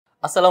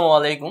আসসালামু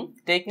আলাইকুম।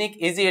 Technique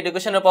easy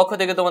এডুকেশনের পক্ষ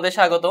থেকে তোমাদের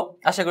স্বাগত।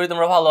 আশা করি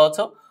তোমরা ভালো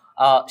আছো।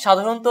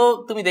 সাধারণত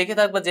তুমি দেখে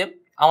থাকবে যে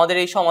আমাদের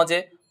এই সমাজে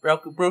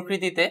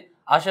প্রকৃতিতে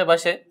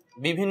আশেপাশে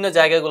বিভিন্ন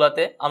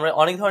জায়গাগুলোতে আমরা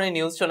অনেক ধরনের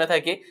নিউজ শুনে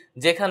থাকি,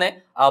 যেখানে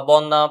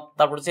বন্যা,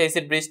 তারপর হচ্ছে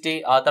এসিড বৃষ্টি,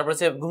 তারপর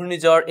হচ্ছে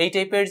ঘূর্ণিঝড়, এই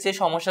টাইপের যে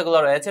সমস্যাগুলো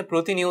রয়েছে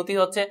প্রতিনিয়তই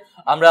হচ্ছে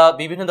আমরা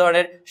বিভিন্ন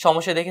ধরনের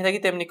সমস্যা দেখে থাকি,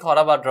 তেমনি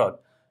খরা বা ড্রট।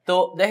 তো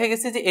দেখা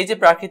গেছে যে এই যে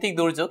প্রাকৃতিক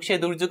দুর্যোগ, সেই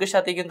দুর্যোগের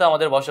সাথে কিন্তু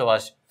আমাদের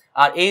বসবাস।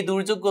 আর এই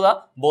দুর্যোগগুলা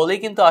বলেই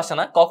কিন্তু আসে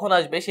না, কখন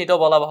আসবে সেটাও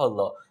বলা বাহুল্য।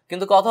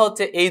 কিন্তু কথা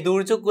হচ্ছে এই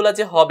দুর্যোগগুলা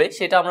যে হবে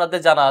সেটা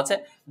আমাদের জানা আছে,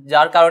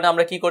 যার কারণে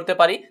আমরা কি করতে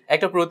পারি,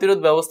 একটা প্রতিরোধ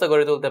ব্যবস্থা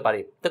গড়ে তুলতে পারি।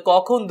 তো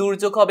কখন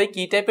দুর্যোগ হবে,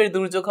 কি টাইপের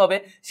দুর্যোগ হবে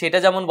সেটা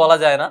যেমন বলা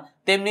যায় না,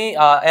 তেমনি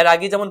এর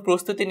আগে যেমন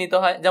প্রস্তুতি নিতে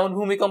হয়। যেমন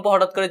ভূমিকম্প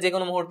হঠাৎ করে যে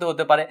কোনো মুহূর্তে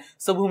হতে পারে,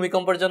 সো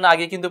ভূমিকম্পের জন্য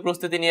আগে কিন্তু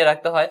প্রস্তুতি নিয়ে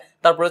রাখতে হয়।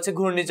 তারপর হচ্ছে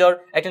ঘূর্ণিঝড়,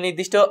 একটা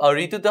নির্দিষ্ট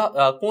ঋতুতে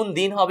কোন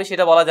দিন হবে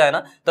সেটা বলা যায় না,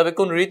 তবে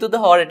কোন ঋতুতে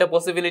হওয়ার একটা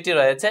পসিবিলিটি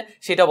রয়েছে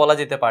সেটা বলা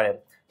যেতে পারে।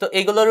 তো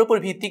এগুলোর উপর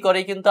ভিত্তি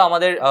করেই কিন্তু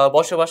আমাদের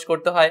বসবাস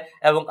করতে হয়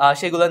এবং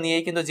সেগুলো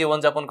নিয়েই কিন্তু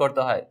জীবনযাপন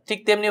করতে হয়। ঠিক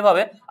তেমনি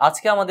ভাবে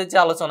আজকে আমাদের যে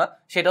আলোচনা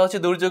সেটা হচ্ছে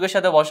দুর্যোগের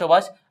সাথে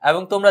বসবাস।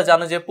 এবং তোমরা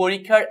জানো যে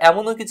পরীক্ষার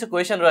এমনও কিছু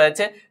কোয়েশ্চেন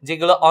রয়েছে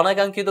যেগুলো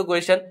অনাকাঙ্ক্ষিত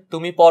কোয়েশ্চেন,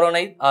 তুমি পড়ো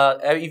নাই,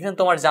 ইভেন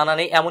তোমার জানা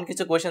নেই, এমন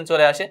কিছু কোয়েশ্চেন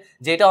চলে আসে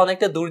যেটা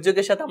অনেকটা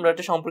দুর্যোগের সাথে আমরা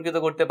একটা সম্পর্কিত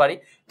করতে পারি।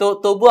 তো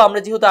তবুও আমরা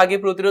যেহেতু আগে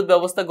প্রতিরোধ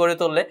ব্যবস্থা গড়ে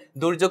তুললে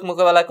দুর্যোগ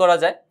মোকাবেলা করা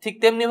যায়, ঠিক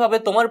তেমনি ভাবে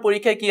তোমার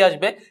পরীক্ষায় কি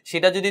আসবে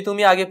সেটা যদি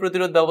তুমি আগে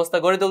প্রতিরোধ ব্যবস্থা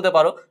গড়ে তুলতে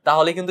পারো,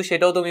 তাহলে কিন্তু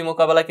সেটাও তুমি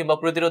মোকাবেলা কিংবা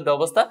প্রতিরোধ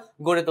ব্যবস্থা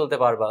গড়ে তুলতে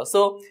পারবা।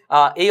 সো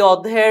এই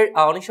অধ্যায়ের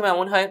অনেক সময়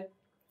এমন হয়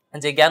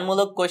যে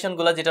জ্ঞানমূলক কোয়েশ্চেন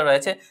গুলা যেটা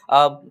রয়েছে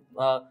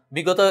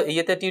বিগত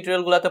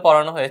টিউটোরিয়াল গুলাতে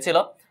পড়ানো হয়েছিল।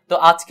 তো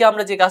আজকে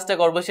আমরা যে কাজটা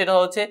করব সেটা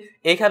হচ্ছে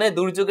এখানে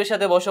দুর্যোগের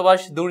সাথে বসবাস,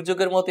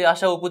 দুর্যোগের মতো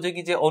আসা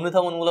উপযোগী যে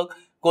অনুধাবনমূলক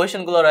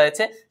কোয়েশ্চেন গুলো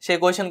রয়েছে সেই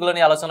কোয়েশ্চেন গুলো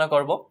নিয়ে আলোচনা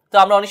করব। তো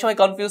আমরা অনেক সময়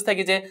কনফিউজ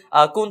থাকি যে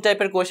কোন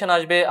টাইপের কোয়েশ্চেন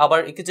আসবে, আবার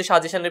কিছু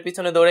সাজেশনের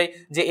পিছনে দৌড়াই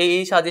যে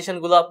এই সাজেশন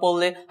গুলো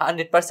পড়লে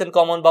 100%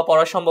 কমন বা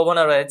পড়ার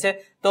সম্ভাবনা রয়েছে।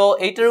 তো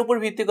এইটার উপর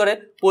ভিত্তি করে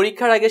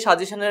পরীক্ষার আগে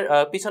সাজেশনের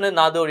পিছনে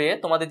না দৌড়িয়ে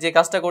তোমাদের যে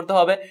কাজটা করতে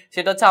হবে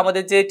সেটা হচ্ছে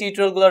আমাদের যে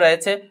টিউটোরিয়াল গুলো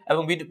রয়েছে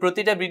এবং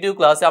প্রতিটা ভিডিও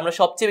ক্লাসে আমরা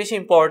সবচেয়ে বেশি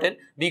ইম্পর্টেন্ট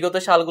বিগত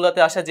সালগুলোতে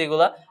আসা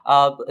যেগুলা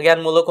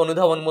জ্ঞানমূলক,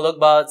 অনুধাবনমূলক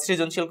বা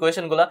সৃজনশীল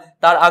কোয়েশ্চেন গুলা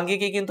তার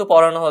আঙ্গিকে কিন্তু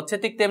পড়ানো হচ্ছে।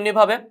 ঠিক তেমনি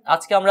ভাবে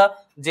আজকে আমরা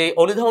যে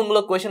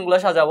অনুধাবনমূলক কোয়েশ্চেন গুলো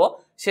সাজাবো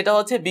সেটা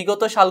হচ্ছে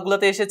বিগত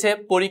সালগুলোতে এসেছে,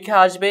 পরীক্ষা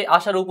আসবে,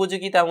 আসার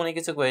উপযোগী তেমনই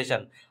কিছু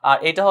কোয়েশ্চেন। আর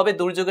এটা হবে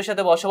দুর্যোগের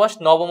সাথে বসবাস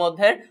নবম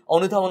অধ্যায়ের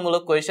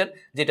অনুধাবনমূলক কোয়েশ্চেন,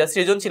 যেটা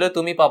সৃজনশীল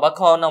তুমি পাবা খ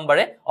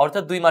নম্বরে,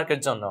 অর্থাৎ 2 মার্কের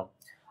জন্য।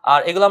 আর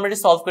এগুলো আমরা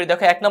সলভ করে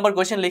দেখো। 1 নম্বর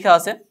কোয়েশ্চেন লেখা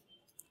আছে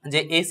যে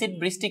এসিড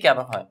বৃষ্টি কেন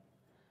হয়।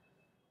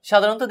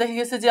 সাধারণত দেখা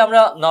গেছে যে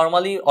আমরা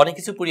নরমালি অনেক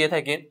কিছু পুড়িয়ে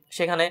থাকি,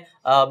 সেখানে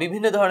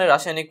বিভিন্ন ধরনের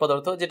রাসায়নিক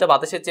পদার্থ যেটা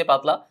বাতাসের চেয়ে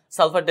পাতলা,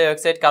 sulphur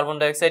dioxide, carbon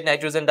dioxide,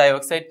 nitrogen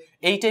dioxide,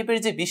 এই টাইপের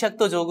যে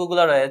বিষাক্ত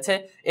যৌগগুলো রয়েছে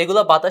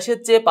এগুলো বাতাসের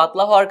চেয়ে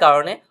পাতলা হওয়ার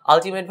কারণে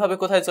আলটিমেট ভাবে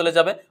কোথায় চলে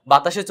যাবে,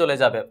 বাতাসে চলে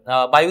যাবে।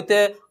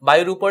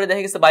 বায়ুর উপরে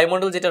দেখা গেছে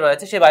বায়ুমণ্ডল যেটা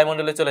রয়েছে সেই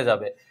বায়ুমণ্ডলে চলে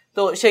যাবে।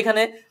 তো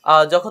সেখানে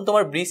যখন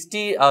তোমার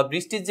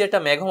বৃষ্টির যে একটা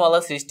মেঘমালা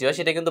সৃষ্টি হয়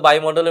সেটা কিন্তু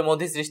বায়ুমণ্ডলের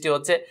মধ্যে সৃষ্টি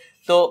হচ্ছে।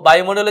 তো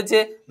বায়ুমণ্ডলের যে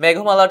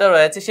মেঘমালাটা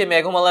রয়েছে সেই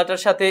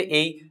মেঘমালাটার সাথে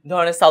এই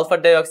ধরনের সালফার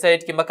ডাইঅক্সাইড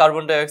কিংবা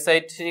কার্বন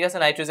ডাইঅক্সাইড, ঠিক আছে,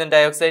 নাইট্রোজেন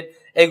ডাইঅক্সাইড,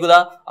 এগুলা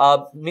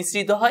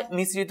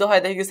মিশ্রিত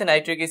হয় দেখা গেছে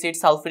nitric acid,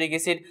 sulphuric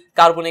acid,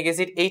 carbonic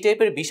acid, এই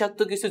টাইপের বিষাক্ত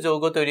কিছু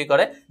যৌগ তৈরি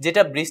করে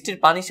যেটা বৃষ্টির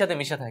পানির সাথে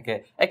মিশে থাকে।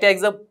 একটা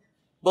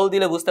এক্সাম্পল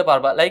দিলে বুঝতে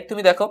পারবা। লাইক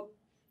তুমি দেখো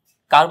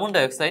কার্বন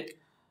ডাইঅক্সাইড,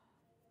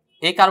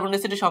 এই কার্বন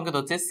ডাইঅক্সাইডের সংকেত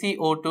হচ্ছে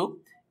CO2।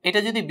 এটা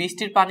যদি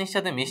বৃষ্টির পানির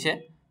সাথে মিশে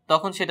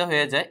তখন সেটা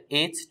হয়ে যায়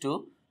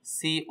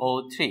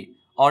H2CO3,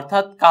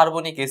 অর্থাৎ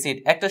কার্বনিক অ্যাসিড।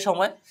 একটা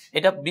সময়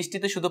এটা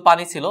বৃষ্টিতে শুধু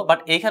পানি ছিল, বাট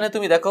এখানে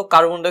তুমি দেখো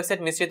কার্বন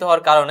ডাইঅক্সাইড মিশ্রিত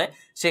হওয়ার কারণে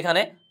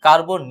সেখানে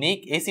কার্বনিক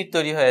অ্যাসিড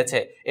তৈরি হয়েছে।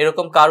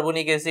 এরকম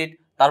কার্বনিক অ্যাসিড,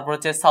 তারপর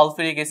হচ্ছে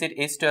সালফিউরিক অ্যাসিড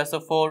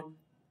H2SO4,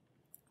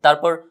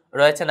 তারপর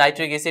রয়েছে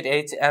নাইট্রিক অ্যাসিড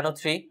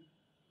HNO3,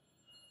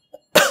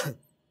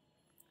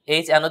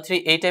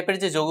 এই টাইপের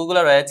যে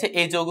যৌগগুলো রয়েছে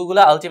এই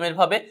যৌগগুলো আলটিমেট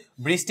ভাবে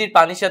বৃষ্টির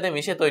পানির সাথে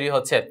মিশে তৈরি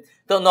হচ্ছে।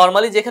 তো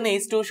নরমালি যেখানে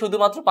H2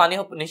 শুধুমাত্র পানি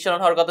নিঃসরণ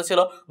হওয়ার কথা ছিল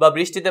বা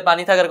বৃষ্টিতে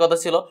পানি থাকার কথা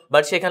ছিল,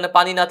 বাট সেখানে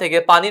পানি না থেকে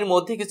পানির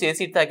মধ্যে কিছু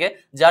অ্যাসিড থাকে,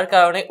 যার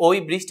কারণে ওই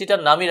বৃষ্টিটার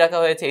নামই রাখা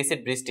হয়েছে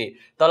অ্যাসিড বৃষ্টি।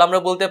 তাহলে আমরা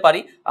বলতে পারি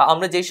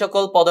আমরা যেই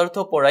সকল পদার্থ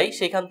পড়াই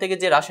সেখান থেকে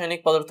যে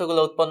রাসায়নিক পদার্থগুলো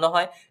উৎপন্ন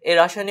হয়, এই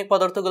রাসায়নিক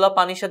পদার্থগুলো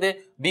পানির সাথে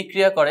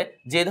বিক্রিয়া করে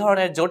যে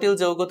ধরনের জটিল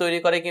যৌগ তৈরি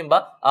করে কিংবা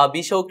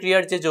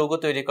বিষক্রিয়ার যে যৌগ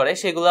তৈরি করে,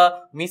 সেগুলা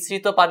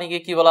মিশ্রিত পানিকে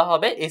কি বলা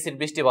হবে, অ্যাসিড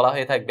বৃষ্টি বলা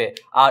হয়ে থাকবে।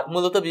 আর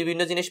মূলত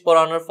বিভিন্ন জিনিস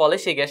পড়ানোর ফলে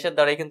সেই গ্যাসের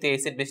দ্বারাই কিন্তু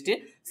অ্যাসিড বৃষ্টি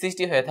সৃষ্টি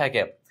হয়ে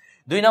থাকে।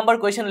 2 নম্বর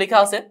কোয়েশ্চেন লেখা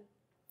আছে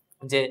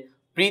যে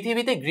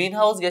পৃথিবীতে গ্রিন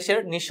হাউস গ্যাসের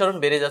নিঃসরণ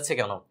বেড়ে যাচ্ছে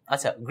কেন।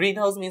 আচ্ছা, গ্রিন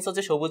হাউস মিন্স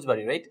হচ্ছে সবুজ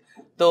বাড়ি, রাইট?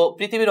 তো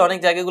পৃথিবীর অনেক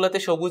জায়গাগুলোতে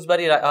সবুজ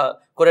বাড়ি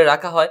করে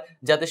রাখা হয়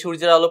যাতে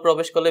সূর্যের আলো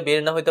প্রবেশ করলে বের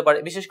না হতে পারে।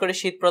 বিশেষ করে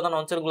শীত প্রধান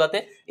অঞ্চলগুলোতে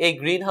এই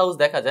গ্রিন হাউস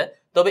দেখা যায়।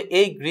 তবে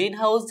এই গ্রিন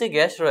হাউস যে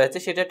গ্যাস রয়েছে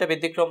সেটা একটা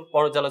ব্যতিক্রম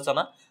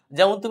পর্যালোচনা।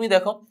 যেমন তুমি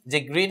দেখো যে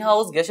গ্রিন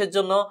হাউস গ্যাসের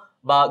জন্য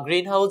বা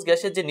গ্রিন হাউস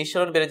গ্যাসের যে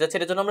নিঃসরণ বেড়ে যাচ্ছে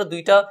এর জন্য আমরা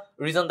 2টা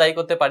রিজন দায়ী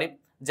করতে পারি।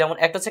 যেমন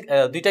একটা হচ্ছে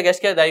 2টা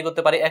গ্যাসকে দায়ী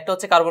করতে পারি, একটা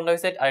হচ্ছে কার্বন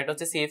ডাইঅক্সাইড আর একটা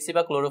হচ্ছে CFC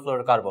বা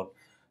ক্লোরোফ্লোরোকার্বন।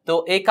 তো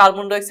এই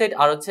কার্বন ডাইঅক্সাইড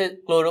আর হচ্ছে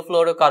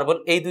ক্লোরোফ্লোরোকার্বন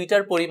এই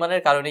দুইটার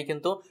পরিমাণের কারণেই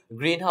কিন্তু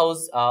গ্রিন হাউস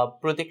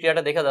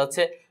প্রতিক্রিয়াটা দেখা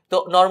যাচ্ছে। তো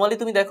নর্মালি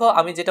তুমি দেখো,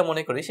 আমি যেটা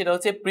মনে করি সেটা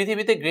হচ্ছে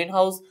পৃথিবীতে গ্রিন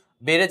হাউস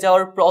বেড়ে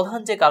যাওয়ার প্রধান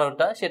যে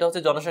কারণটা সেটা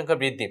হচ্ছে জনসংখ্যা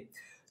বৃদ্ধি।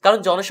 কারণ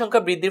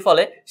জনসংখ্যা বৃদ্ধির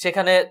ফলে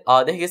সেখানে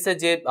দেখা গেছে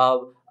যে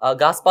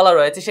গাছপালা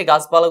রয়েছে, সেই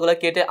গাছপালাগুলো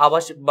কেটে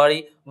আবাস বাড়ি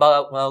বা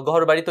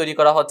ঘর বাড়ি তৈরি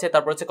করা হচ্ছে,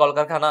 তারপর হচ্ছে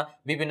কলকারখানা,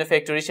 বিভিন্ন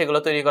ফ্যাক্টরি সেগুলো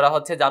তৈরি করা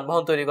হচ্ছে,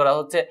 যানবাহন তৈরি করা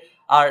হচ্ছে।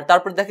 আর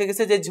তারপর দেখা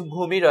গেছে যে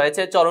ভূমি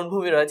রয়েছে,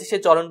 চরণভূমি রয়েছে,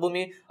 সেই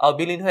চরণভূমি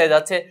বিলীন হয়ে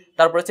যাচ্ছে।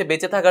 তারপর হচ্ছে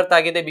বেঁচে থাকার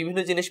তাগিদে বিভিন্ন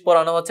জিনিস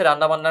পোড়ানো হচ্ছে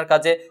রান্নাবান্নার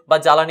কাজে, বা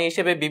জ্বালানি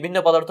হিসেবে বিভিন্ন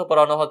পদার্থ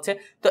পোড়ানো হচ্ছে।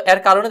 তো এর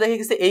কারণে দেখা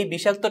গেছে এই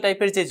বিষাক্ত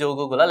টাইপের যে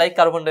যৌগগুলা লাইক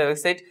কার্বন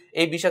ডাইঅক্সাইড,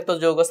 এই বিষাক্ত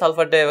যৌগ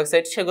সালফার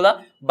ডাইঅক্সাইড সেগুলা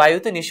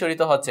বায়ুতে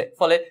নিঃসরিত হচ্ছে।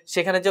 ফলে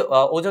সেখানে যে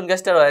ওজোন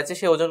গ্যাসটা রয়েছে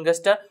সেই ওজোন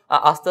গ্যাসটা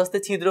আস্তে আস্তে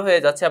ছিদ্র হয়ে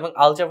যাচ্ছে এবং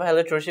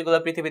আলট্রাভায়োলেট রশ্মিগুলো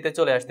পৃথিবীতে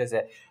চলে আসতেছে।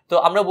 তো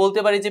আমরা বলতে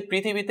পারি যে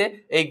পৃথিবীতে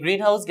এই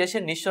গ্রিন হাউস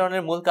গ্যাসের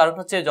নিঃসরণের মূল কারণ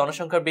হচ্ছে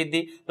জনসংখ্যার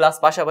বৃদ্ধি, প্লাস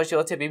পাশাপাশি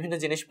হচ্ছে বিভিন্ন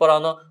জিনিস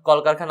পোড়ানো,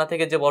 কলকারখানা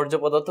থেকে যে বর্জ্য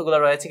পদার্থগুলো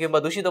রয়েছে কিংবা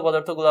দূষিত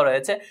পদার্থগুলো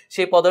রয়েছে,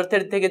 সেই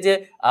পদার্থের থেকে যে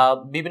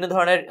বিভিন্ন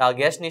ধরনের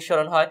গ্যাস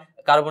নিঃসরণ হয়,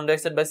 কার্বন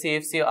ডাইঅক্সাইড বা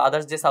সিএফসি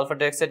আদার্স যে সালফার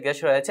ডাইঅক্সাইড গ্যাস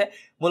রয়েছে,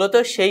 মূলত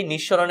সেই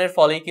নিঃসরণের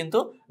ফলেই কিন্তু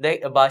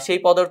বা সেই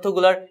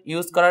পদার্থগুলোর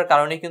ইউজ করার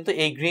কারণে কিন্তু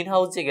এই গ্রিন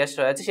হাউস যে গ্যাস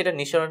রয়েছে সেটা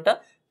নিঃসরণটা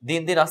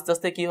দিন দিন আস্তে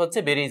আস্তে কি হচ্ছে,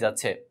 বেড়েই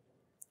যাচ্ছে।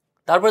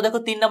 তারপর দেখো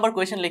 3 নম্বর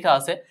কোয়েশ্চেন লেখা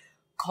আছে,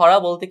 খরা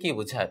বলতে কি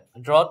বোঝায়?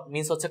 ড্রট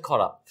মিন্স হচ্ছে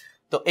খরা।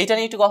 তো এইটা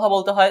নিয়ে একটু কথা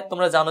বলতে হয়।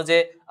 তোমরা জানো যে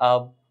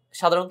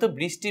সাধারণত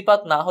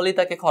বৃষ্টিপাত না হলেই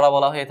তাকে খরা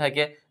বলা হয়ে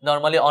থাকে।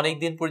 নর্মালি অনেক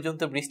দিন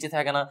পর্যন্ত বৃষ্টি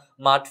থাকে না,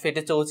 মাঠ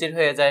ফেটে চৌচির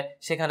হয়ে যায়,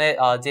 সেখানে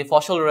যে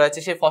ফসল রয়েছে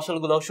সেই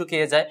ফসলগুলো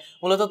শুকিয়ে যায়,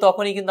 মূলত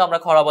তখনই কিন্তু আমরা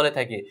খরা বলে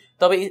থাকি।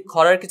 তবে এই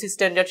খরার কিছু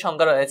স্ট্যান্ডার্ড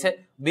সংজ্ঞা রয়েছে,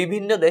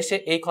 বিভিন্ন দেশে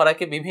এই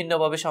খরাকে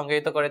বিভিন্নভাবে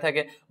সংজ্ঞায়িত করে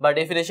থাকে বা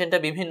ডেফিনেশনটা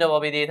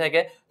বিভিন্নভাবে দিয়ে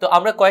থাকে। তো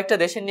আমরা কয়েকটা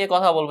দেশের নিয়ে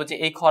কথা বলবো যে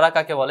এই খরা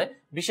কাকে বলে।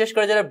 বিশেষ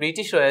করে যারা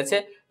ব্রিটিশ রয়েছে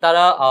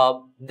তারা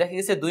দেখা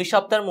গেছে 2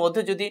 সপ্তাহের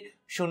মধ্যে যদি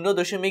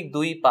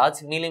 0.25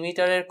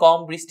 মিলিমিটারের কম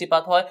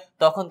বৃষ্টিপাত হয়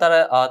তখন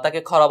তাকে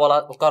খরা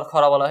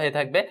বলা হয়ে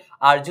থাকবে।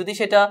 আর যদি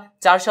সেটা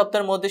 4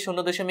 সপ্তাহের মধ্যে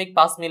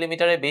 0.5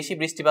 মিলিমিটারের বেশি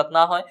বৃষ্টিপাত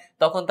না হয়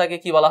তখন তাকে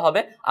কি বলা হবে?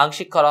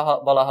 আংশিক খরা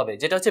বলা হবে,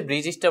 যেটা হচ্ছে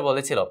ব্রিটিশরা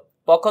বলেছিল।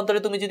 পক্ষান্তরে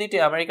তুমি যদি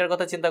আমেরিকার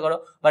কথা চিন্তা করো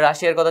বা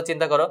রাশিয়ার কথা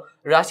চিন্তা করো,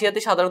 রাশিয়াতে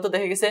সাধারণত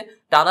দেখা গেছে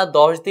টানা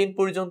 10 দিন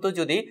পর্যন্ত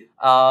যদি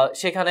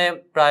সেখানে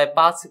প্রায়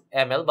 5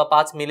 ml বা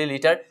 5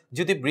 মিলিলিটার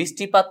যদি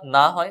বৃষ্টিপাত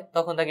না হয়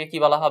তখন তাকে কি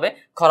বলা হবে?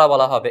 খরা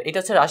বলা হবে। এটা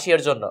হচ্ছে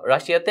রাশিয়ার জন্য।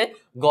 রাশিয়াতে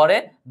গড়ে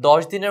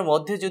 10 দিনের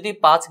মধ্যে যদি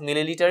 5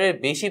 মিলিলিটারের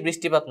বেশি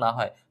বৃষ্টিপাত না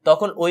হয়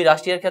তখন ওই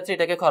রাশিয়ার ক্ষেত্রে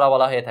এটাকে খরা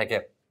বলা হয়ে থাকে।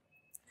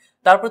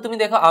 তারপর তুমি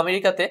দেখো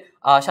আমেরিকাতে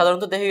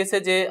সাধারণত দেখা গেছে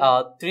যে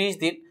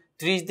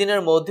 30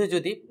 দিনের মধ্যে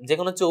যদি যে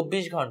কোনো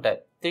 24 ঘন্টায়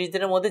 30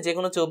 দিনের মধ্যে যে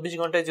কোনো 24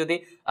 ঘন্টায় যদি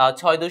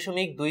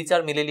 6.24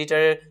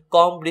 মিলিলিটারের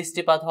কম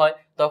বৃষ্টিপাত হয়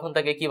তখন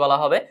তাকে কি বলা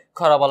হবে?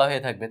 খরা বলা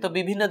হয়ে থাকবে। তো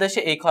বিভিন্ন দেশে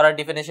এই খরার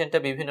ডেফিনেশনটা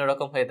বিভিন্ন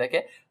রকম হয়ে থাকে।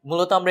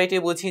 মূলত আমরা এটি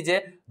বুঝি যে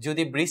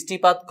যদি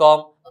বৃষ্টিপাত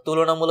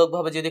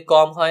তুলনামূলকভাবে যদি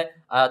কম হয়,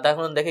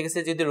 তখন দেখা গেছে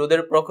যদি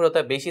রোদের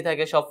প্রখরতা বেশি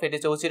থাকে, সব ফেটে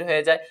চৌচির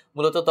হয়ে যায়,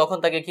 মূলত তখন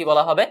তাকে কি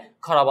বলা হবে?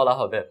 খরা বলা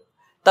হবে।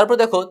 তারপর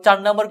দেখো 4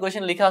 নম্বর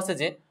কোয়েশ্চেন লেখা আছে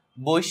যে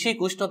বৈশ্বিক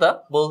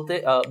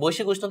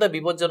উষ্ণতা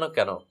বিপজ্জনক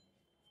কেন?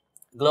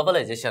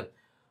 গ্লোবালাইজেশন।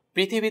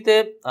 পৃথিবীতে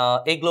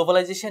এই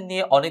গ্লোবালাইজেশন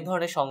নিয়ে অনেক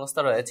ধরনের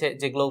সংস্থা রয়েছে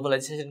যে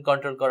গ্লোবালাইজেশন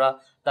কন্ট্রোল করা,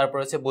 তারপর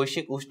হচ্ছে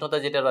বৈশ্বিক উষ্ণতা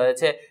যেটা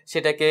রয়েছে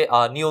সেটাকে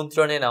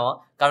নিয়ন্ত্রণে নেওয়া।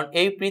 কারণ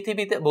এই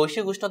পৃথিবীতে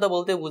বৈশ্বিক উষ্ণতা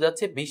বলতে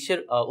বোঝাচ্ছে বিশ্বের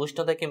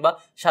উষ্ণতা কিংবা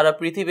সারা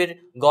পৃথিবীর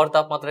গড়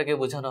তাপমাত্রাকে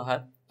বোঝানো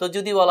হয়। তো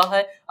যদি বলা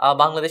হয়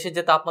বাংলাদেশের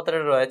যে তাপমাত্রা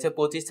রয়েছে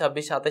 25,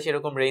 26, 27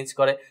 এরকম রেঞ্জ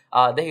করে,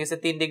 দেখা গেছে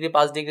 3 ডিগ্রি,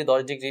 5 ডিগ্রি,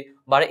 10 ডিগ্রি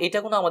বাড়ে, এটা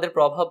কোনো আমাদের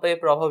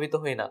প্রভাবিত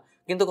হয় না।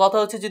 কিন্তু কথা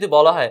হচ্ছে যদি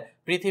বলা হয়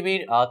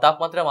পৃথিবীর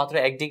তাপমাত্রা মাত্র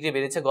 1 ডিগ্রি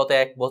বেড়েছে গত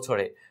 1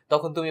 বছরে,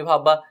 তখন তুমি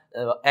ভাববা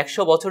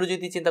 100 বছরে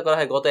যদি চিন্তা করা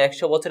হয় গত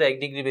 100 বছরে 1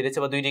 ডিগ্রি বেড়েছে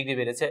বা 2 ডিগ্রি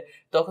বেড়েছে,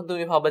 তখন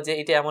তুমি ভাববা যে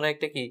এটা এমন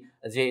একটা কি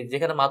যে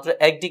যেখানে মাত্র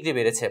 1 ডিগ্রি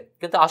বেড়েছে।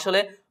 কিন্তু আসলে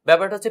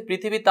ব্যাপারটা হচ্ছে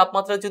পৃথিবীর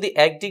তাপমাত্রা যদি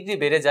 1 ডিগ্রি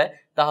বেড়ে যায়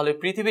তাহলে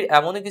পৃথিবীর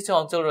এমন কিছু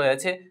অঞ্চল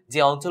রয়েছে যে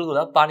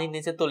অঞ্চলগুলো পানির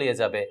নিচে তলিয়ে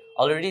যাবে।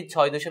 অলরেডি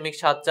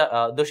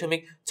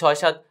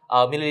 6.67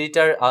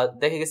 মিলিলিটার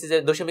দেখা গেছে যে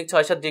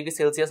 0.67 ডিগ্রি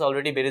সেলসিয়াস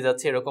অলরেডি বেড়ে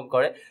যাচ্ছে এরকম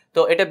করে। তো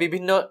এটা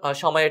বিভিন্ন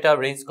সময় এটা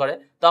রেঞ্জ করে।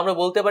 তো আমরা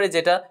বলতে পারি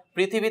যেটা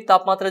পৃথিবীর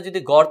তাপমাত্রা যদি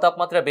গড়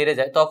তাপমাত্রা বেড়ে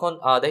যায় তখন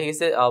দেখা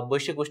গেছে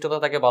বৈশ্বিক উষ্ণতা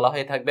তাকে বলা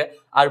হয়ে থাকবে।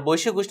 আর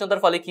বৈশ্বিক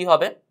উষ্ণতার ফলে কি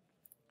হবে?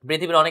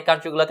 পৃথিবীর অনেক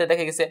কান্ট্রিগুলোতে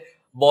দেখা গেছে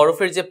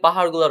বরফের যে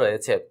পাহাড়গুলো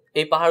রয়েছে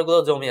এই পাহাড়গুলো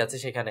জমে আছে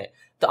সেখানে।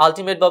 তো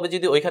আলটিমেট ভাবে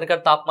যদি ওইখানকার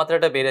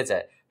তাপমাত্রাটা বেড়ে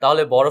যায়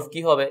তাহলে বরফ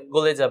কি হবে?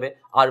 গলে যাবে।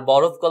 আর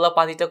বরফ গলা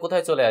পানিটা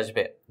কোথায় চলে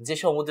আসবে? যে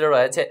সমুদ্র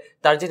রয়েছে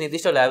তার যে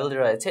নির্দিষ্ট লেভেল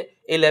রয়েছে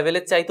এই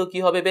লেভেলের চাইতেও কি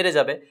হবে? বেড়ে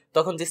যাবে।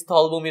 তখন যে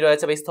স্থলভূমি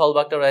রয়েছে বা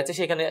স্থলভাগটা রয়েছে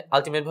সেখানে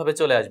আলটিমেট ভাবে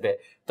চলে আসবে।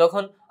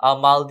 তখন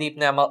মালদ্বীপ,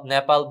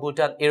 নেপাল,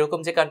 ভুটান এরকম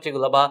যে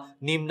কান্ট্রিগুলো বা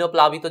নিম্ন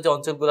প্লাবিত যে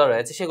অঞ্চলগুলো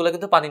রয়েছে সেগুলো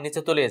কিন্তু পানির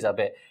নিচে তলিয়ে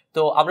যাবে।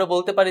 তো আমরা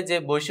বলতে পারি যে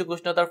বৈশ্বিক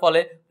উষ্ণতার ফলে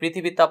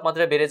পৃথিবীর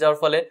তাপমাত্রা বেড়ে যাওয়ার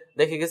ফলে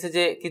দেখা গেছে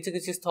যে কিছু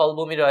কিছু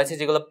স্থলভূমি রয়েছে রয়েছে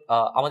যেগুলো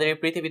আমাদের এই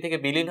পৃথিবী থেকে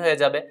বিলীন হয়ে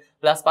যাবে,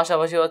 প্লাস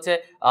পাশাপাশি হচ্ছে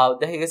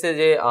দেখা গেছে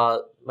যে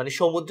মানে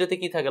সমুদ্রেতে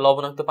কি থাকে,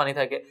 লবণাক্ত পানি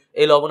থাকে,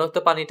 এই লবণাক্ত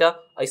পানিটা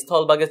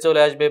স্থলভাগে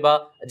চলে আসবে বা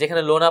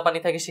যেখানে লোনা পানি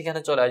থাকে সেখানে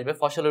চলে আসবে,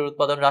 ফসলের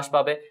উৎপাদন হ্রাস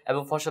পাবে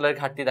এবং ফসলের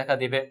ঘাটতি দেখা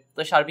দিবে। তো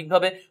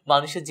সার্বিকভাবে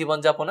মানুষের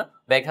জীবনযাপনে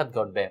ব্যাঘাত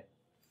ঘটবে।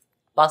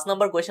 5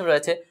 নম্বর কোয়েশ্চেন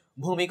রয়েছে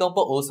ভূমিকম্প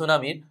ও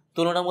সুনামির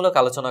তুলনামূলক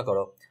আলোচনা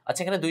করো।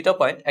 আচ্ছা, এখানে দুইটা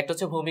পয়েন্ট, একটা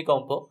হচ্ছে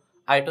ভূমিকম্প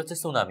আর একটা হচ্ছে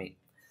সুনামি।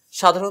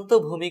 সাধারণত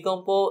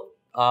ভূমিকম্প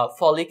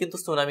ফলে কিন্তু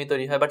সুনামি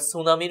তৈরি হয়, বাট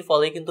সুনামির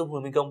ফলে কিন্তু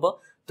ভূমিকম্প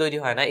তৈরি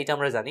হয় না। এটা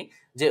আমরা জানি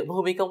যে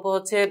ভূমিকম্প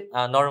হচ্ছে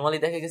নর্মালি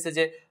দেখা গেছে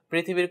যে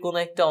পৃথিবীর কোনো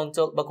একটা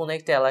অঞ্চল বা কোনো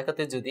একটা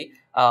এলাকাতে যদি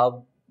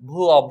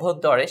ভূ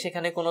অভ্যন্তরে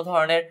সেখানে কোনো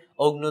ধরনের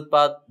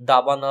অগ্নুৎপাত,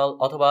 দাবানল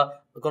অথবা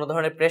কোনো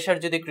ধরনের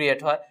প্রেসার যদি ক্রিয়েট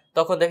হয়,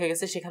 তখন দেখা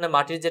গেছে সেখানে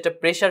মাটির যেটা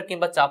প্রেসার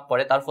কিংবা চাপ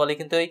পড়ে তার ফলে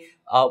কিন্তু এই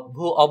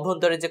ভূ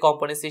অভ্যন্তরে যে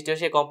কম্পনের সৃষ্টি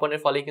হয় সেই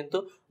কম্পনের ফলে কিন্তু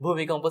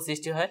ভূমিকম্প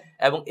সৃষ্টি হয়,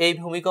 এবং এই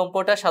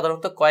ভূমিকম্পটা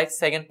সাধারণত কয়েক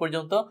সেকেন্ড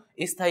পর্যন্ত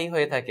স্থায়ী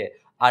হয়ে থাকে।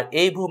 আর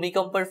এই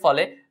ভূমিকম্পের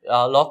ফলে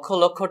লক্ষ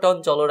লক্ষ টন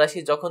জলরাশি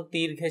যখন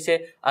তীর ঘেঁষে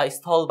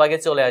স্থলভাগে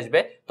চলে আসবে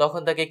তখন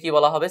তাকে কি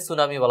বলা হবে,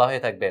 সুনামি বলা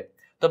হয়ে থাকবে।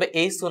 তবে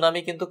এই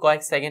সুনামি কিন্তু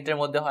কয়েক সেকেন্ডের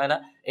মধ্যে হয় না,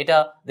 এটা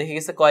দেখে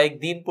গেছে কয়েক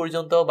দিন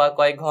পর্যন্ত বা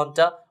কয়েক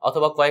ঘন্টা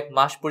অথবা কয়েক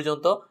মাস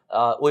পর্যন্ত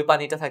ওই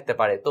পানিটা থাকতে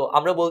পারে। তো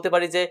আমরা বলতে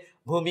পারি যে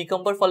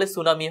ভূমিকম্পের ফলে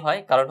সুনামি হয়,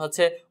 কারণ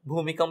হচ্ছে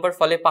ভূমিকম্পের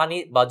ফলে পানি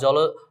বা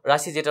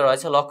জলরাশি যেটা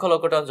রয়েছে লক্ষ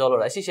লক্ষ টন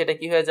জলরাশি সেটা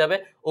কি হয়ে যাবে,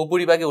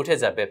 উপরিভাগে উঠে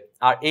যাবে,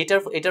 আর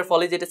এটার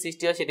ফলে যেটা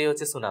সৃষ্টি হয় সেটাই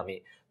হচ্ছে সুনামি।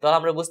 তাহলে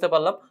আমরা বুঝতে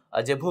পারলাম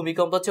যে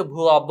ভূমিকম্প হচ্ছে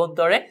ভূ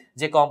অভ্যন্তরে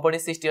যে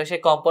কম্পনের সৃষ্টি হয়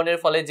সেই কম্পনের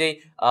ফলে যে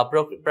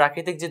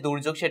প্রাকৃতিক যে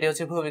দুর্যোগ সেটা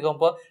হচ্ছে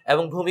ভূমিকম্প,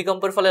 এবং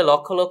ভূমিকম্পের ফলে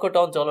লক্ষ লক্ষ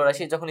টন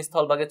জলরাশি যখন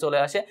স্থলভাগে চলে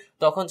আসে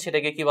তখন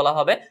সেটাকে কি বলা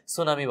হবে,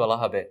 সুনামি বলা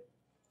হবে।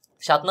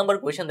 7 নম্বর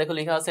কোয়েশ্চেন দেখো,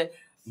 লেখা আছে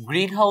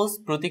গ্রিন হাউস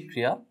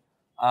প্রতিক্রিয়া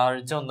আর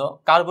জন্য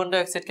কার্বন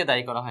ডাই অক্সাইডকে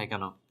দায়ী করা হয়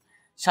কেন?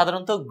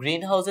 সাধারণত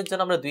গ্রিন হাউসের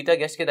জন্য আমরা দুইটা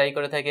গ্যাসকে দায়ী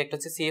করে থাকি, একটা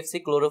হচ্ছে সিএফসি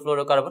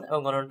ক্লোরোফ্লোরোকার্বন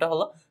এবং অন্যটা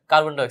হলো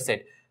কার্বন ডাই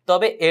অক্সাইড।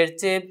 তবে এর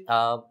চেয়ে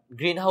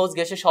গ্রিন হাউস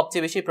গ্যাসের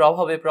সবচেয়ে বেশি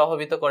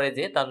প্রভাবিত করে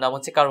যে তার নাম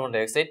হচ্ছে কার্বন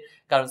ডাই অক্সাইড,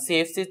 কারণ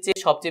সিএফসির চেয়ে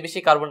সবচেয়ে বেশি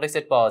কার্বন ডাই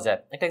অক্সাইড পাওয়া যায়।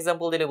 একটা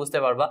এক্সাম্পল দিলে বুঝতে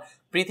পারবা,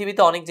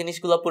 পৃথিবীতে অনেক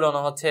জিনিসগুলো পুরানো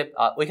হচ্ছে,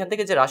 ওইখান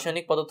থেকে যে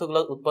রাসায়নিক পদার্থগুলো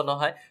উৎপন্ন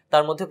হয়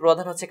তার মধ্যে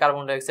প্রধান হচ্ছে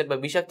কার্বন ডাই অক্সাইড, বা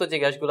বিষাক্ত যে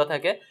গ্যাসগুলো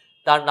থাকে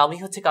তার নামই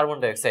হচ্ছে কার্বন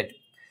ডাই অক্সাইড।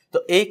 তো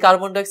এই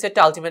কার্বন ডাই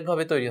অক্সাইডটা আলটিমেট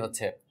ভাবে তৈরি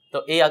হচ্ছে। তো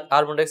এই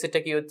কার্বন ডাই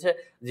অক্সাইডটা কি হচ্ছে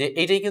যে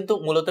এইটাই কিন্তু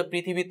মূলত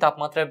পৃথিবীর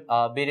তাপমাত্রা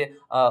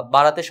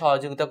বাড়াতে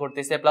সহযোগিতা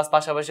করতেছে, প্লাস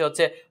পাশাপাশি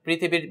হচ্ছে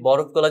পৃথিবীর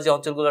বরফ গলা যে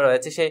অঞ্চলগুলো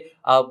রয়েছে সেই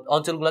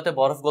অঞ্চলগুলোতে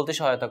বরফ গলতে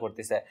সহায়তা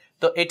করতেছে।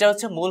 তো এটা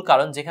হচ্ছে মূল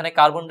কারণ যেখানে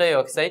carbon die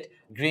oxide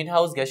green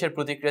house গ্যাসের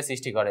প্রতিক্রিয়া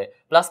সৃষ্টি করে।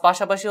 প্লাস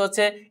পাশাপাশি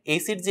হচ্ছে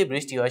এসিড যে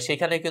বৃষ্টি হয়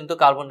সেখানে কিন্তু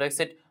কার্বন ডাই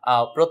অক্সাইড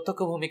প্রত্যক্ষ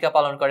ভূমিকা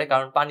পালন করে,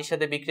 কারণ পানির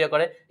সাথে বিক্রিয়া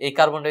করে এই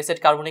carbon die oxide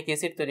carbonic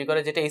acid তৈরি করে,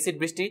 যেটা অ্যাসিড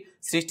বৃষ্টি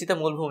সৃষ্টিতে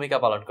মূল ভূমিকা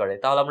পালন করে।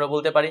 তাহলে আমরা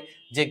বলতে পারি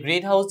যে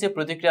গ্রিন হাউস যে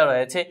প্রতিক্রিয়া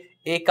রয়েছে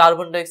এই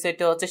কার্বন ডাই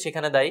অক্সাইডটা হচ্ছে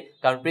সেখানে দায়ী,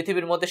 কারণ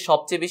পৃথিবীর মধ্যে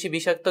সবচেয়ে বেশি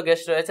বিষাক্ত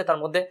গ্যাস রয়েছে তার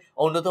মধ্যে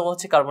অন্যতম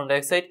হচ্ছে কার্বন ডাই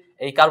অক্সাইড।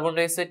 এই কার্বন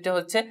ডাই অক্সাইডটা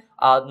হচ্ছে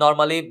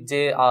নর্মালি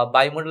যে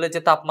বায়ুমণ্ডলের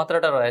যে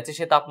তাপমাত্রাটা রয়েছে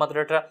সেই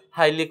তাপমাত্রাটা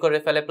হাইলি করে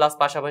ফেলে, প্লাস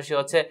পাশাপাশি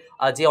হচ্ছে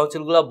যে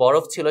অঞ্চলগুলো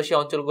বরফ ছিল সেই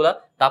অঞ্চলগুলো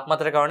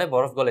তাপমাত্রার কারণে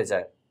বরফ গলে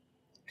যায়।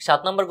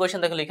 7 নম্বর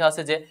কোয়েশ্চেন দেখো, লেখা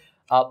আছে যে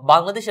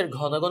বাংলাদেশের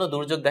ঘন ঘন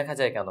দুর্যোগ দেখা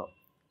যায় কেন?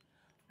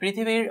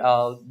 পৃথিবীর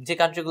যে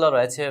কান্ট্রিগুলো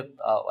রয়েছে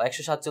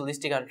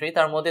 147টি কান্ট্রি,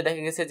 তার মধ্যে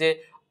দেখা গেছে যে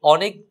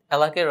অনেক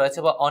এলাকায় রয়েছে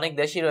বা অনেক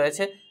দেশই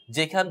রয়েছে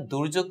যেখানে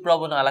দুর্যোগ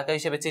প্রবণ এলাকা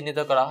হিসেবে চিহ্নিত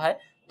করা হয়।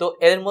 তো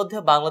এর মধ্যে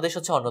বাংলাদেশ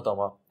হচ্ছে অন্যতম,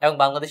 এবং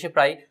বাংলাদেশে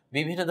প্রায়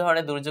বিভিন্ন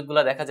ধরনের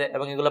দুর্যোগগুলো দেখা যায়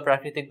এবং এগুলো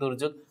প্রাকৃতিক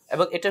দুর্যোগ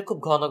এবং এটা খুব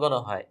ঘন ঘন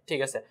হয়। ঠিক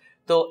আছে,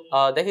 তো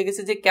দেখা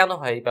গেছে যে কেন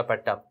হয় এই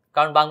ব্যাপারটা,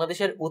 কারণ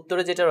বাংলাদেশের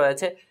উত্তরে যেটা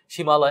রয়েছে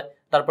হিমালয়,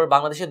 তারপর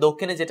বাংলাদেশের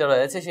দক্ষিণে যেটা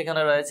রয়েছে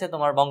সেখানে রয়েছে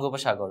তোমার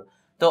বঙ্গোপসাগর।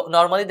 তো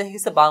নর্মালি দেখা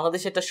গেছে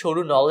বাংলাদেশ একটা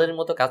সরু নলের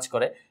মতো কাজ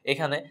করে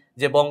এখানে,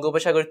 যে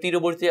বঙ্গোপসাগরের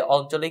তীরবর্তী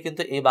অঞ্চলে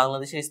কিন্তু এই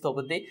বাংলাদেশের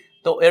স্থপতি।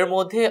 তো এর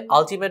মধ্যে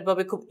আলটিমেট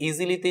ভাবে খুব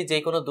ইজিলিতে যে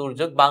কোনো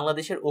দুর্যোগ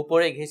বাংলাদেশের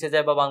উপরে ঘেঁষে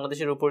যায় বা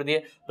বাংলাদেশের উপর দিয়ে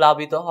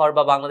প্লাবিত হওয়ার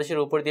বা বাংলাদেশের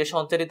উপর দিয়ে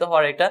সঞ্চারিত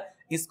হওয়ার একটা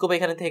স্কোপ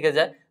এখানে থেকে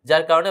যায়,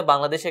 যার কারণে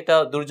বাংলাদেশ একটা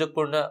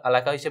দুর্যোগপূর্ণ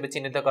এলাকা হিসেবে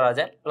চিহ্নিত করা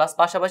যায়। প্লাস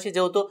পাশাপাশি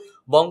যেহেতু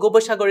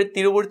বঙ্গোপসাগরের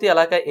তীরবর্তী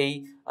এলাকায় এই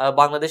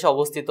বাংলাদেশ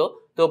অবস্থিত,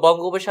 তো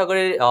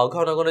বঙ্গোপসাগরের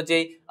ঘন ঘন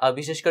যেই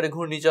বিশেষ করে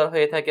ঘূর্ণিঝড়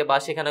হয়ে থাকে বা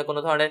সেখানে কোনো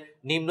ধরনের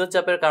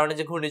নিম্নচাপের কারণে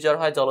যে ঘূর্ণিঝড়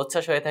হয়,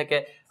 জলোচ্ছ্বাস হয়ে থাকে,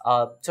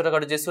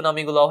 ছোটখাটো যে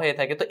সুনামিগুলো হয়ে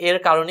থাকে, তো এর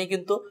কারণেই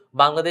কিন্তু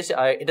বাংলাদেশ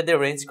এটা দিয়ে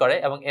রেঞ্জ করে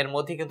এবং এর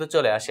মধ্যে কিন্তু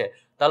চলে আসে।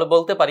 তাহলে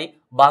বলতে পারি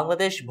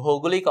বাংলাদেশ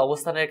ভৌগোলিক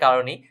অবস্থানের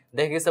কারণেই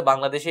দেখা গেছে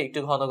বাংলাদেশে একটু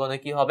ঘন ঘন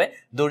কি হবে,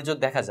 দুর্যোগ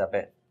দেখা যাবে।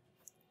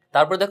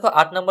 তারপর দেখো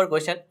 8 নম্বর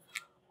কোয়েশ্চেন,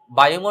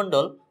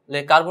 বায়ুমণ্ডলে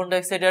কার্বন ডাই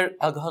অক্সাইডের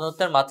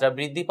ঘনত্বের মাত্রা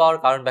বৃদ্ধি পাওয়ার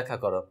কারণ ব্যাখ্যা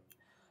করো।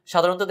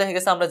 সাধারণত দেখা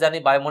গেছে আমরা জানি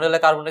বায়ুমণ্ডলে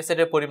কার্বন ডাই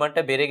অক্সাইডের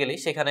পরিমাণটা বেড়ে গেলে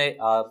সেখানে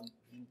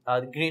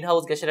গ্রিন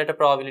হাউস গ্যাসের একটা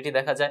প্রবাবিলিটি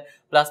দেখা যায়,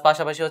 প্লাস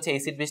পাশাপাশি হচ্ছে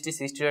এসিড বৃষ্টি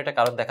সৃষ্টির একটা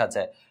কারণ দেখা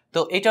যায়। তো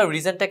এটার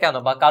রিজনটা কেন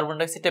বা কার্বন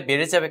ডাই অক্সাইডটা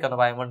বেড়ে যাবে কেন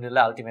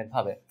বায়ুমণ্ডলে আলটিমেট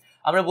ভাবে,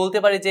 আমরা বলতে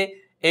পারি যে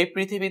এই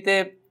পৃথিবীতে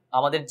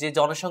আমাদের যে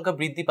জনসংখ্যা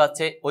বৃদ্ধি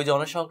পাচ্ছে ওই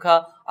জনসংখ্যা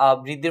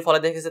বৃদ্ধির ফলে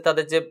দেখা গেছে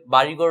তাদের যে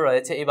বাড়িঘর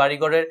রয়েছে এই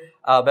বাড়িঘরের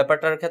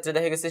ব্যাপারটার ক্ষেত্রে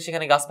দেখা গেছে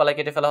সেখানে গাছপালা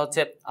কেটে ফেলা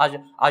হচ্ছে,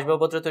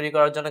 আসবাবপত্র তৈরি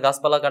করার জন্য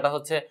গাছপালা কাটা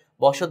হচ্ছে,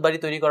 বসত বাড়ি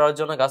তৈরি করার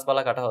জন্য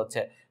গাছপালা কাটা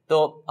হচ্ছে। তো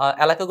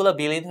এলাকাগুলো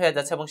বিলীন হয়ে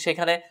যাচ্ছে এবং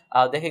সেখানে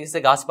দেখা গেছে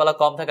গাছপালা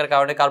কম থাকার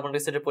কারণে কার্বন ডাই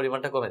অক্সাইডের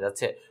পরিমাণটা কমে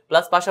যাচ্ছে,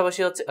 প্লাস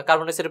পাশাপাশি হচ্ছে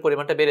কার্বন ডাই অক্সাইডের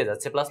পরিমাণটা বেড়ে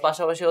যাচ্ছে, প্লাস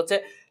পাশাপাশি হচ্ছে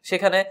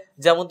সেখানে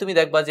যেমন তুমি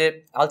দেখবা যে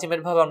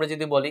আলটিমেট ভাবে আমরা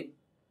যদি বলি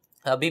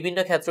বিভিন্ন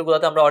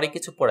ক্ষেত্রগুলোতে আমরা অনেক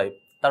কিছু পড়াই,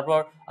 তারপর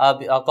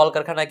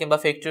কলকারখানা কিংবা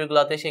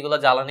ফ্যাক্টরিগুলোতে সেগুলো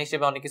জ্বালানি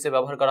হিসেবে অনেক কিছু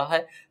ব্যবহার করা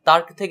হয়,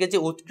 তার থেকে যে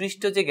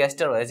উৎকৃষ্ট যে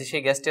গ্যাসটা রয়েছে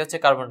সেই গ্যাসটা হচ্ছে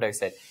কার্বন ডাই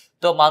অক্সাইড।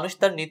 তো মানুষ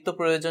তার নিত্য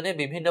প্রয়োজনে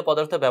বিভিন্ন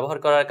পদার্থ ব্যবহার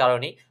করার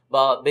কারণেই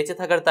বা বেঁচে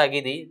থাকার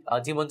তাগিদেই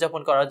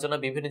জীবনযাপন করার জন্য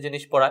বিভিন্ন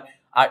জিনিস পোড়ায়,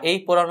 আর এই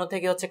পোড়ানো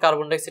থেকে হচ্ছে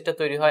কার্বন ডাই অক্সাইডটা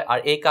তৈরি হয়। আর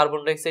এই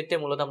কার্বন ডাই অক্সাইডটা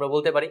মূলত আমরা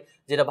বলতে পারি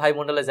যেটা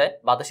বায়ুমণ্ডলে যায়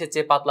বাতাসের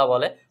চেয়ে পাতলা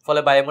বলে,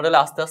 ফলে বায়ুমণ্ডলে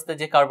আস্তে আস্তে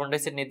যে কার্বন ডাই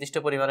অক্সাইড নির্দিষ্ট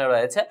পরিমাণে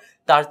রয়েছে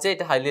তার চেয়ে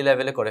এটা হাইলি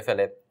লেভেলে করে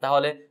ফেলে।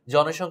 তাহলে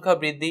জনসংখ্যা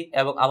বৃদ্ধি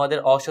এবং আমাদের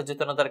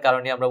অসচেতনতার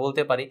কারণে আমরা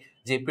বলতে পারি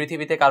যে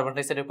পৃথিবীতে কার্বন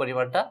ডাই অক্সাইডের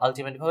পরিমাণটা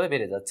আলটিমেট ভাবে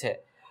বেড়ে যাচ্ছে।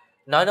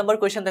 9 নম্বর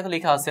কোয়েশ্চেন দেখো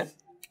লেখা আছে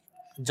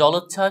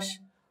জলোচ্ছ্বাস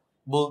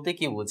বলতে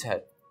কি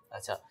বোঝায়।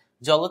 আচ্ছা,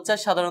 জলোচ্ছ্বাস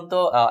সাধারণত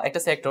একটা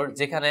সেক্টর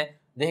যেখানে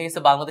দেখা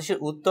গেছে বাংলাদেশের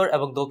উত্তর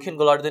এবং দক্ষিণ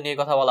গোলার্ধ নিয়ে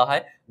কথা বলা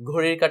হয়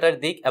ঘড়ির কাঁটার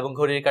দিক এবং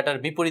ঘড়ির কাঁটার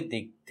বিপরীত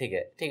দিক থেকে।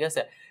 ঠিক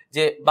আছে,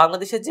 যে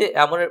বাংলাদেশের যে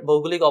এমন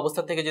ভৌগোলিক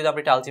অবস্থান থেকে যদি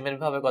আমরা আলটিমেট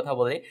ভাবে কথা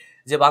বলি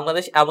যে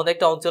বাংলাদেশ এমন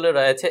একটা অঞ্চলে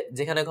রয়েছে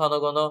যেখানে ঘন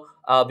ঘন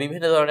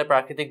বিভিন্ন ধরনের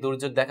প্রাকৃতিক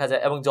দুর্যোগ দেখা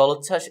যায় এবং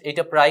জলোচ্ছ্বাস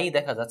এটা প্রায়ই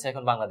দেখা যাচ্ছে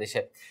এখন বাংলাদেশে।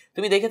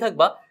 তুমি দেখে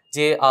থাকবা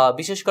যে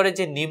বিশেষ করে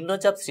যে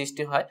নিম্নচাপ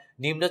সৃষ্টি হয়,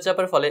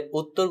 নিম্নচাপের ফলে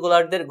উত্তর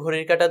গোলার্ধের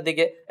ঘড়ির কাঁটার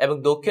দিকে এবং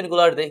দক্ষিণ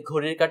গোলার্ধে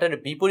ঘড়ির কাঁটার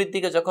বিপরীত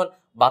দিকে যখন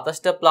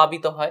বাতাসটা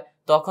প্লাবিত হয়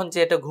তখন যে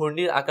একটা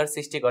ঘূর্ণির আকার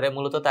সৃষ্টি করে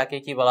মূলত তাকে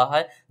কি বলা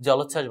হয়,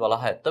 জলোচ্ছ্বাস বলা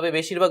হয়। তবে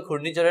বেশিরভাগ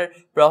ঘূর্ণিঝড়ের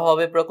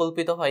প্রভাবে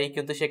প্রকল্পিত হয়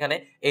কিন্তু সেখানে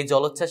এই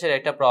জলোচ্ছ্বাসের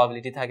একটা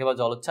প্রবাবিলিটি থাকে বা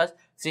জলোচ্ছ্বাস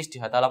সৃষ্টি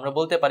হয়। তাহলে আমরা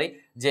বলতে পারি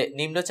যে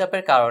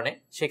নিম্নচাপের কারণে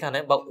সেখানে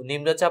বা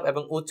নিম্নচাপ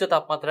এবং উচ্চ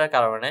তাপমাত্রার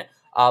কারণে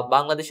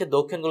বাংলাদেশের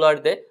দক্ষিণ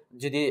গোলার্ধে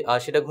যদি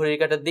সেটা ঘড়ির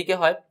কাঁটার দিকে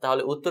হয়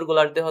তাহলে উত্তর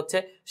গোলার্ধে হচ্ছে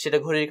সেটা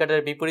ঘড়ির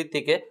কাঁটার বিপরীত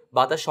দিকে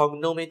বাতাস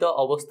সংযমিত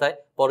অবস্থায়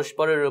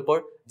পরস্পরের উপর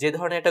যে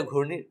ধরনের একটা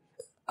ঘূর্ণির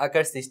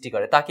আকার সৃষ্টি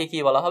করে তাকে কি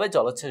বলা হবে,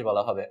 জলোচ্ছ্বাস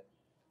বলা হবে।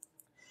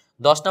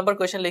 10 নম্বর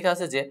কোয়েশ্চেন লেখা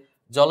আছে যে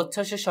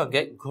জলোচ্ছ্বাসের সঙ্গে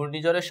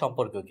ঘূর্ণিঝড়ের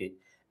সম্পর্ক কি।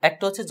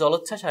 একটা হচ্ছে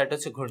জলোচ্ছ্বাস আর একটা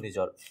হচ্ছে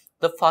ঘূর্ণিঝড়।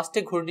 তো ফার্স্টে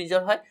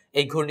ঘূর্ণিঝড় হয়,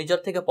 এই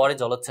ঘূর্ণিঝড় থেকে পরে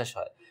জলোচ্ছ্বাস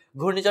হয়।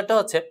 ঘূর্ণিঝড়টা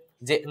হচ্ছে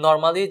যে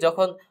নর্মালি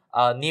যখন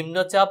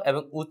নিম্নচাপ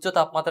এবং উচ্চ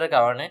তাপমাত্রার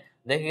কারণে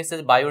দেখা গেছে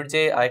বায়ুর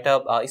যে একটা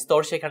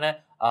স্তর সেখানে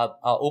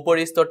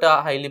উপরের স্তরটা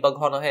হাইলি বা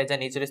ঘন হয়ে যায়,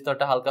 নিচের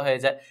স্তরটা হালকা হয়ে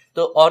যায়,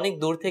 তো অনেক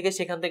দূর থেকে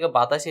সেখান থেকে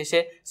বাতাস এসে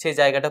সেই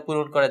জায়গাটা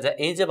পূরণ করা যায়।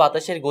 এই যে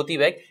বাতাসের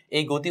গতিবেগ,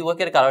 এই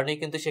গতিবেগের কারণেই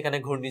কিন্তু সেখানে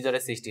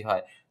ঘূর্ণিঝড়ের সৃষ্টি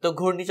হয়। তো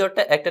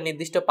ঘূর্ণিঝড়টা একটা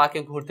নির্দিষ্ট পাকে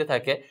ঘুরতে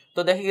থাকে। তো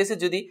দেখা গেছে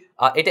যদি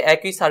এটা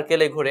একই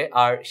সার্কেলে ঘুরে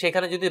আর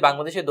সেখানে যদি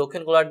বাংলাদেশের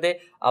দক্ষিণ গোলার্ধে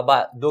বা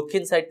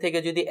দক্ষিণ সাইড থেকে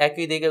যদি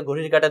একই দিকে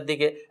ঘড়ির কাঁটার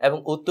দিকে এবং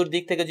উত্তর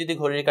দিক থেকে যদি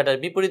ঘড়ির কাঁটার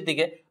বিপরীত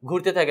দিকে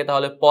ঘুরতে থাকে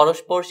তাহলে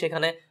পরস্পর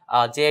সেখানে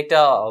যে একটা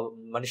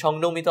মানে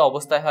সংযমিত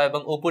অবস্থায় হয়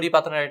এবং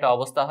উপরিপাতনের একটা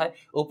অবস্থা হয়,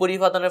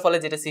 উপরিপাতনের ফলে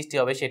যেটা সৃষ্টি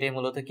হবে সেটাই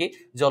মূলত কি,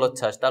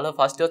 জলোচ্ছ্বাস। তাহলে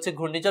ফার্স্টে হচ্ছে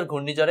ঘূর্ণিঝড়,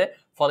 ঘূর্ণিঝড়ের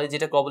ফলে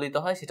যেটা কবলিত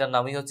হয় সেটার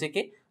নামই হচ্ছে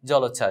কি,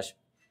 জলোচ্ছ্বাস।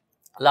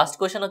 লাস্ট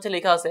কোয়েশ্চেন হচ্ছে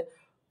লেখা আছে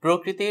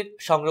প্রকৃতির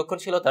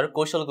সংরক্ষণশীলতার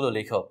কৌশলগুলো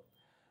লেখো।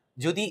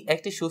 যদি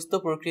একটি সুস্থ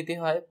প্রকৃতি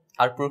হয়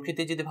আর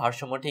প্রকৃতির যদি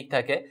ভারসাম্য ঠিক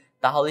থাকে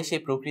তাহলে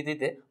সেই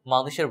প্রকৃতিতে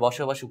মানুষের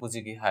বসবাস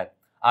উপযোগী হয়।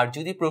 আর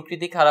যদি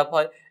প্রকৃতি খারাপ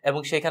হয়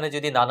এবং সেখানে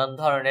যদি নানান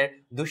ধরনের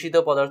দূষিত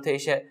পদার্থ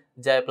এসে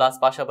যায় প্লাস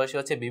পাশাপাশি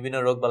হচ্ছে বিভিন্ন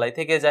রোগবালাই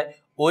থেকে যায়,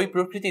 ওই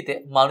প্রকৃতিতে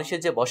মানুষের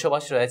যে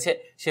বসবাস রয়েছে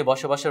সে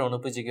বসবাসের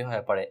অনুপযোগী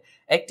হয়ে পড়ে।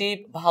 একটি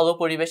ভালো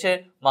পরিবেশে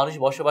মানুষ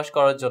বসবাস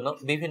করার জন্য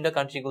বিভিন্ন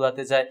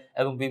কান্ট্রিগুলোতে যায়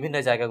এবং বিভিন্ন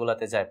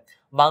জায়গাগুলোতে যায়।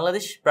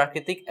 বাংলাদেশ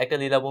প্রাকৃতিক একটা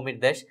লীলাভূমির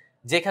দেশ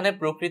যেখানে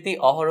প্রকৃতি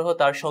অহরহ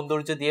তার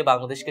সৌন্দর্য দিয়ে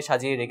বাংলাদেশকে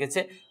সাজিয়ে রেখেছে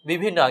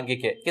বিভিন্ন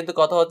আঙ্গিকে। কিন্তু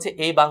কথা হচ্ছে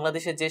এই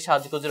বাংলাদেশের যে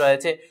সাজগোজ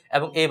রয়েছে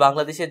এবং এই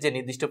বাংলাদেশের যে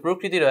নির্দিষ্ট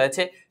প্রকৃতি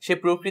রয়েছে সেই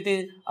প্রকৃতির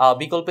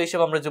বিকল্প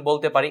হিসেবে আমরা যে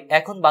বলতে পারি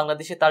এখন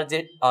বাংলাদেশে তার যে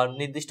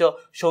নির্দিষ্ট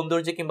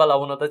সৌন্দর্য কিংবা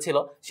লবণতা ছিল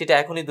সেটা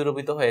এখনই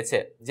দূরীভূত হয়েছে,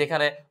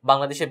 যেখানে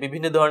বাংলাদেশে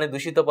বিভিন্ন ধরনের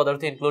দূষিত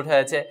পদার্থ ইনক্লুড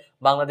হয়েছে।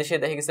 বাংলাদেশে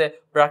দেখা গেছে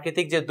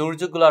প্রাকৃতিক যে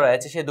দুর্যোগগুলো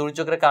রয়েছে সেই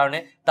দুর্যোগের কারণে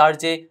তার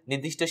যে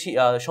নির্দিষ্ট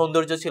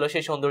সৌন্দর্য ছিল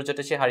সেই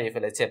সৌন্দর্যটা সে হারিয়ে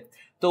ফেলেছে।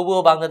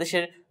 তবুও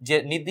বাংলাদেশের যে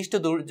নির্দিষ্ট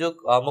দুর্যোগ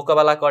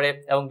মোকাবেলা করে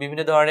এবং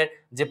বিভিন্ন ধরনের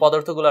যে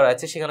পদার্থগুলো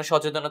রয়েছে সেখানে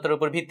সচেতনতার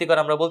উপর ভিত্তি করে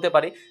আমরা বলতে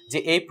পারি যে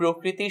এই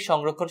প্রকৃতির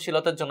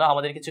সংরক্ষণশীলতার জন্য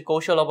আমাদের কিছু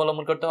কৌশল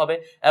অবলম্বন করতে হবে।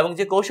 এবং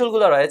যে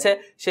কৌশলগুলো রয়েছে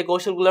সেই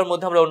কৌশলগুলোর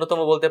মধ্যে আমরা অন্যতম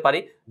বলতে পারি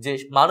যে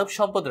মানব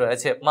সম্পদ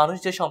রয়েছে, মানুষ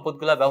যে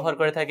সম্পদগুলো ব্যবহার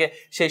করে থাকে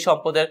সেই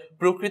সম্পদের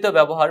প্রকৃত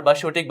ব্যবহার বা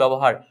সঠিক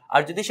ব্যবহার।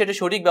 আর যদি সেটা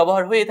সঠিক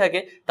ব্যবহার হয়ে থাকে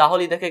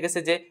তাহলেই দেখা গেছে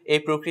যে এই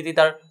প্রকৃতি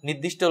তার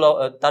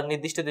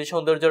নির্দিষ্ট যে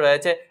সৌন্দর্য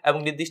রয়েছে এবং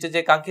নির্দিষ্ট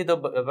যে কাঙ্ক্ষিত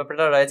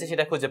ব্যাপারটা রয়েছে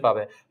সেটা খুঁজে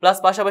পাবে। প্লাস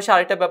পাশাপাশি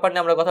আরেকটা ব্যাপার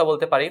নিয়ে আমরা কথা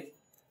বলতে পারি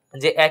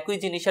যে একই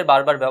জিনিসের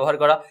বারবার ব্যবহার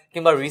করা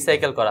কিংবা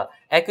রিসাইকেল করা।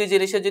 একই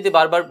জিনিসের যদি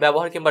বারবার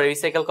ব্যবহার কিংবা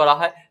রিসাইকেল করা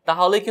হয়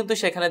তাহলে কিন্তু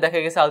সেখানে দেখা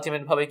গেছে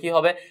আলটিমেট ভাবে কি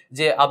হবে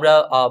যে আমরা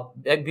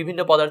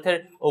বিভিন্ন পদার্থের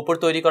উপর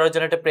তৈরি করার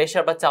জন্য একটা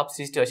প্রেসার বা চাপ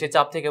সৃষ্টি হয়, সেই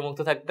চাপ থেকে মুক্ত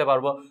থাকতে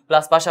পারবো।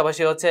 প্লাস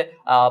পাশাপাশি হচ্ছে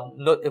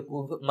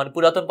মানে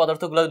পুরাতন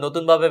পদার্থগুলো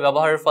নতুনভাবে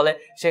ব্যবহারের ফলে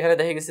সেখানে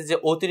দেখা গেছে যে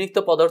অতিরিক্ত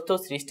পদার্থ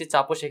সৃষ্টির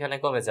চাপও সেখানে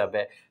কমে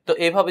যাবে। তো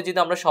এইভাবে যদি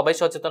আমরা সবাই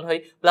সচেতন হই,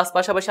 প্লাস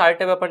পাশাপাশি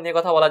আরেকটা ব্যাপার নিয়ে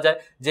কথা বলা যায়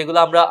যেগুলো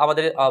আমরা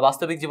আমাদের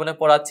বাস্তবিক জীবনে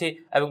পড়াচ্ছি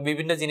এবং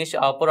বিভিন্ন জিনিস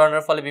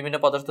পোড়ানোর ফলে বিভিন্ন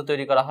পদার্থ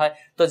তৈরি করা হয়।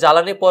 তো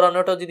জ্বালানি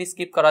পোড়ানোটা যদি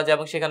স্কিপ করা যায়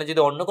এবং সেখানে যদি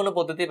অন্য কোনো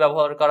পদ্ধতি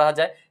ব্যবহার করা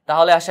যায়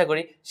তাহলে আশা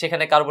করি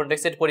সেখানে কার্বন ডাই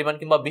অক্সাইড পরিমাণ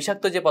কিংবা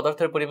বিষাক্ত যে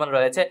পদার্থের পরিমাণ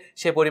রয়েছে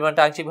সেই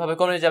পরিমাণটা আংশিকভাবে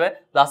কমে যাবে।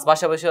 প্লাস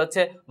পাশাপাশি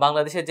হচ্ছে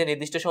বাংলাদেশের যে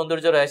নির্দিষ্ট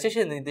সৌন্দর্য রয়েছে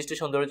সেই নির্দিষ্ট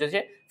সৌন্দর্য সে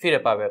ফিরে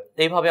পাবে।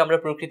 এইভাবে আমরা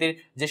প্রকৃতির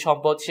যে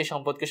সম্পদ সেই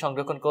সম্পদকে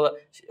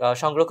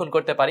সংরক্ষণ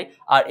করতে পারি।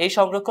 আর এই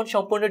সংরক্ষণ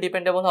সম্পূর্ণ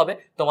ডিপেন্ডেবল হবে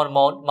তোমার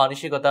মন,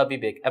 মানসিকতা,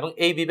 বিবেক, এবং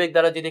এই বিবেক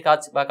দ্বারা যদি কাজ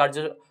বা কার্য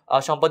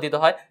সম্পাদিত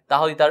হয়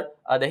তাহলে তার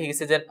দেখে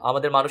গেছে যে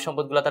আমাদের মানব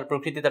সম্পদগুলো তার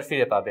প্রকৃতি তার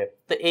ফিরে পাবে।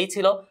 তো এই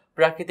ছিল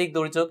প্রাকৃতিক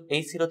দুর্যোগ,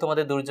 এই ছিল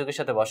তোমাদের দুর্যোগের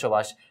সাথে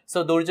বসবাস। সো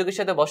দুর্যোগের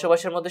সাথে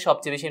বসবাসের মধ্যে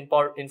সবচেয়ে বেশি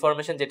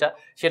ইনফরমেশন যেটা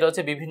সেটা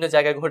হচ্ছে বিভিন্ন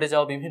জায়গায় ঘটে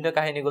যাওয়া বিভিন্ন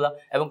কাহিনীগুলো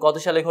এবং কত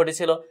সালে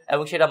ঘটেছিল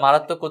এবং সেটা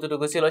মারাত্মক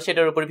কতটুকু ছিল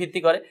সেটার উপর ভিত্তি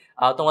করে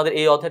তোমাদের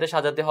এই অধ্যায়টা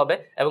সাজাতে হবে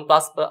এবং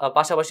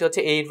পাশাপাশি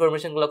হচ্ছে এই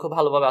ইনফরমেশনগুলো খুব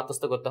ভালোভাবে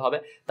আত্মস্থ করতে হবে।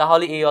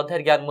 তাহলে এই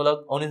অধ্যায়ের জ্ঞানমূলক,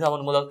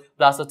 অনুধাবনমূলক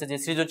প্লাস হচ্ছে যে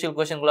সৃজনশীল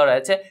কোয়েশ্চেনগুলো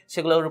রয়েছে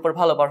সেগুলোর উপর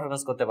ভালো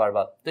পারফরমেন্স করতে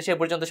পারবা। তো সে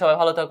পর্যন্ত সবাই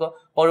ভালো থাকো।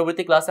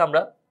 পরবর্তী ক্লাসে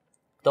আমরা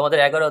তোমাদের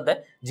 11 অধ্যায়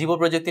জীব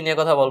প্রযুক্তি নিয়ে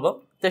কথা বলবো।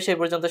 তো সেই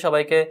পর্যন্ত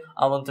সবাইকে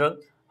আমন্ত্রণ,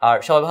 আর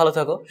সবাই ভালো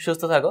থাকো,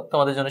 সুস্থ থাকো,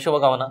 তোমাদের জন্য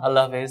শুভকামনা।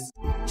 আল্লাহ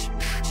হাফেজ।